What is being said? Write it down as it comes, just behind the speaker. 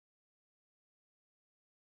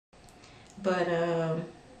But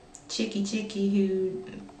Chicky, who,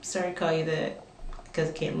 sorry to call you that because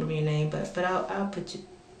I can't remember your name, but I'll put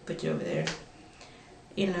you over there.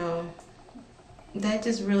 You know, that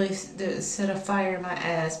just really set a fire in my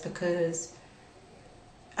ass because,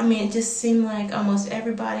 I mean, it just seemed like almost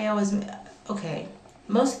everybody I was, okay,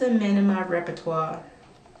 most of the men in my repertoire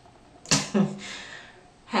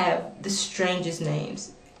have the strangest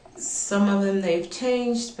names. Some of them they've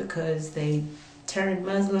changed because they turned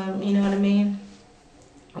Muslim, you know what I mean?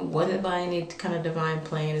 Wasn't by any kind of divine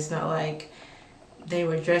plan. It's not like they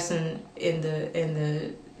were dressing in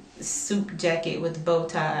the suit jacket with the bow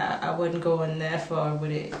tie. I wasn't going that far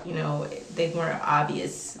with it. You know, they weren't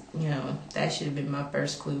obvious. You know, that should have been my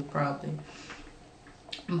first clue probably.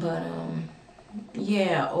 But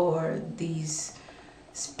yeah, or these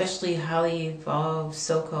especially highly evolved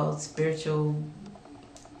so-called spiritual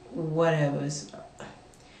whatevers.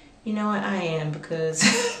 You know what, I am, because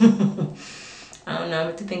I don't know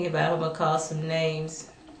what to think about. I'm gonna call some names.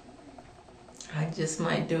 I just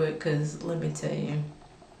might do it because let me tell you,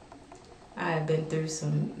 I have been through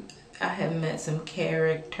I have met some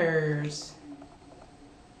characters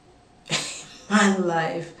in my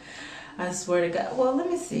life. I swear to God. Well, let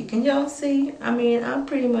me see. Can y'all see? I mean, I'm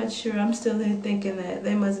pretty much sure I'm still there thinking that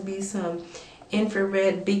there must be some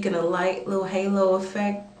infrared beacon of light, little halo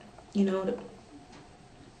effect. You know,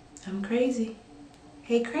 I'm crazy.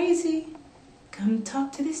 Hey, crazy. Come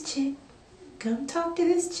talk to this chick. Come talk to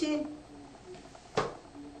this chick.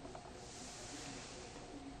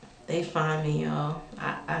 They find me, y'all.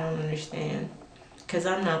 I don't understand. Because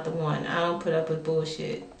I'm not the one. I don't put up with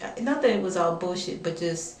bullshit. Not that it was all bullshit, but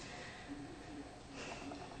just,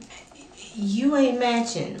 you ain't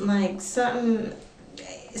matching. Like, something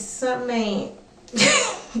ain't,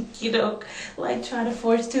 you know, like trying to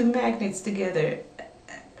force two magnets together.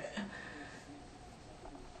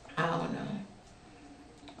 I don't know.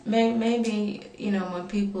 Maybe, you know, when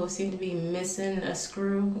people seem to be missing a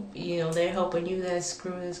screw, you know, they're hoping you that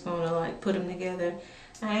screw is going to, like, put them together.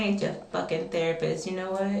 I ain't your fucking therapist. You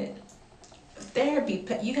know what? Therapy,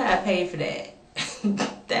 you got to pay for that.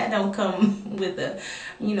 That don't come with a,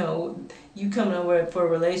 you know, you coming over for a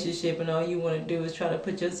relationship and all you want to do is try to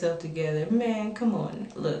put yourself together. Man, come on.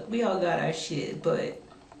 Look, we all got our shit, but,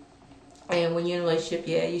 and when you're in a relationship,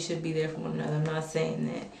 yeah, you should be there for one another. I'm not saying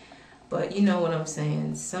that. But you know what I'm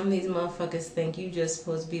saying. Some of these motherfuckers think you just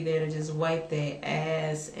supposed to be there to just wipe their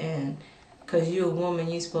ass, and because you're a woman,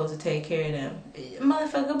 you supposed to take care of them.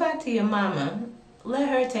 Motherfucker, go back to your mama. Let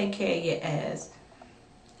her take care of your ass.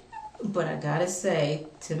 But I gotta say,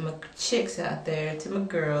 to my chicks out there, to my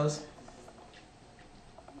girls,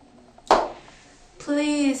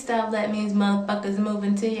 please stop letting these motherfuckers move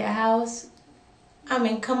into your house. I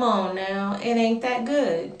mean, come on now. It ain't that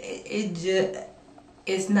good.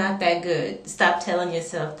 It's not that good. Stop telling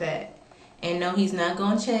yourself that. And no, he's not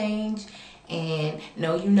going to change. And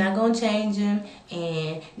no, you're not going to change him.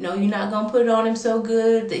 And no, you're not going to put it on him so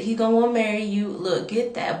good that he's going to want to marry you. Look,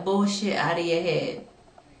 get that bullshit out of your head.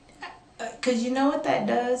 Because you know what that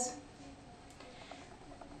does?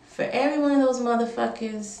 For every one of those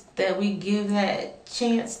motherfuckers that we give that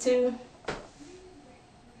chance to,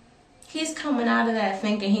 he's coming out of that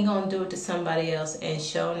thinking he going to do it to somebody else. And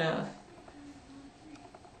sure enough,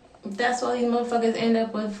 that's why these motherfuckers end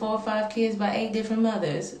up with 4 or 5 kids by 8 different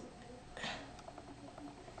mothers.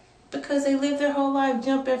 Because they live their whole life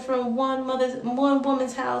jumping from one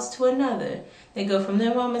woman's house to another. They go from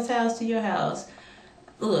their woman's house to your house.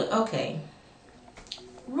 Look, okay.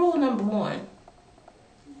 Rule number 1.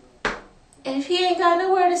 If he ain't got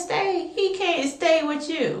nowhere to stay, he can't stay with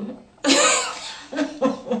you.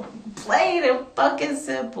 Plain and fucking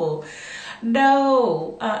simple.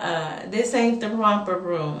 No, this ain't the romper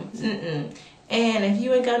room. And if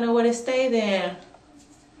you ain't got nowhere to stay there,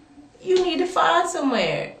 you need to find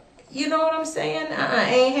somewhere. You know what I'm saying?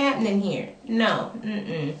 Ain't happening here. No,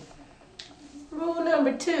 Rule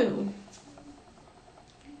number 2.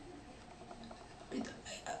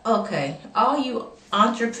 Okay, all you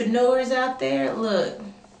entrepreneurs out there, look.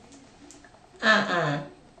 That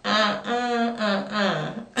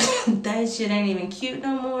shit ain't even cute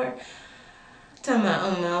no more. Talking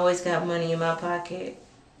about, I always got money in my pocket.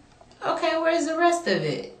 Okay, where's the rest of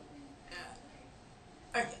it?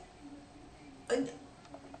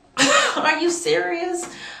 Are you serious?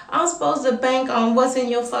 I'm supposed to bank on what's in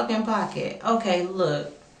your fucking pocket. Okay,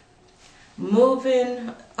 look.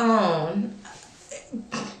 Moving on.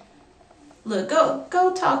 Look,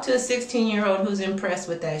 go talk to a 16-year-old who's impressed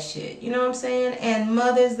with that shit. You know what I'm saying? And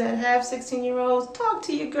mothers that have 16-year-olds, talk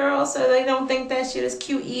to your girls so they don't think that shit is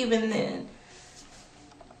cute even then.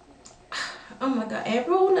 Oh my God. And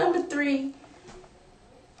rule number 3,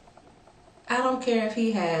 I don't care if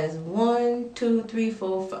he has 1, 2, 3,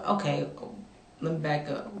 4, 5. Okay, let me back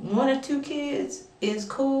up. 1 or 2 kids is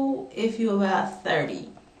cool if you're about 30.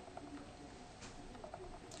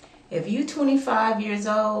 If you 25 years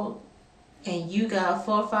old and you got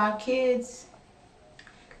 4 or 5 kids,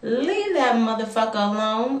 leave that motherfucker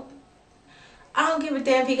alone. I don't give a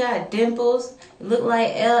damn if he got dimples, look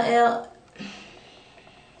like LL.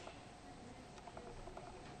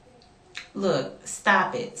 Look,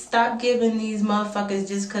 stop it. Stop giving these motherfuckers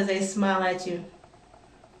just because they smile at you.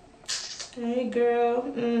 Hey, girl.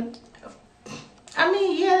 I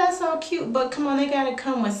mean, yeah, that's all cute, but come on, they gotta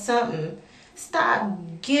come with something. Stop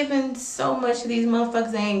giving so much of these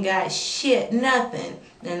motherfuckers. They ain't got shit, nothing.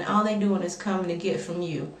 And all they doing is coming to get from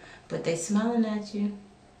you. But they smiling at you.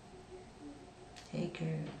 Hey, girl.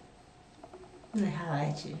 I'm gonna holler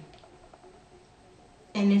at you.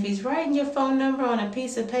 And if he's writing your phone number on a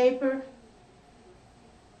piece of paper,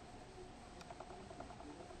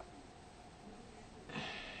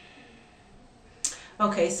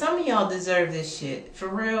 okay, some of y'all deserve this shit. For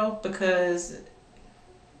real, because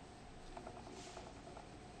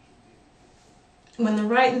when the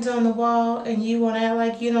writing's on the wall and you want to act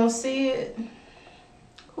like you don't see it,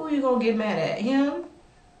 who you gonna get mad at? Him?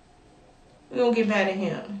 You gonna get mad at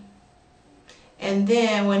him. And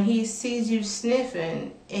then when he sees you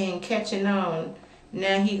sniffing and catching on,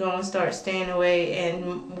 now he gonna start staying away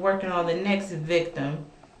and working on the next victim.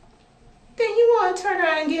 Then you want to turn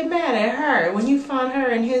around and get mad at her when you find her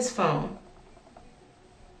in his phone.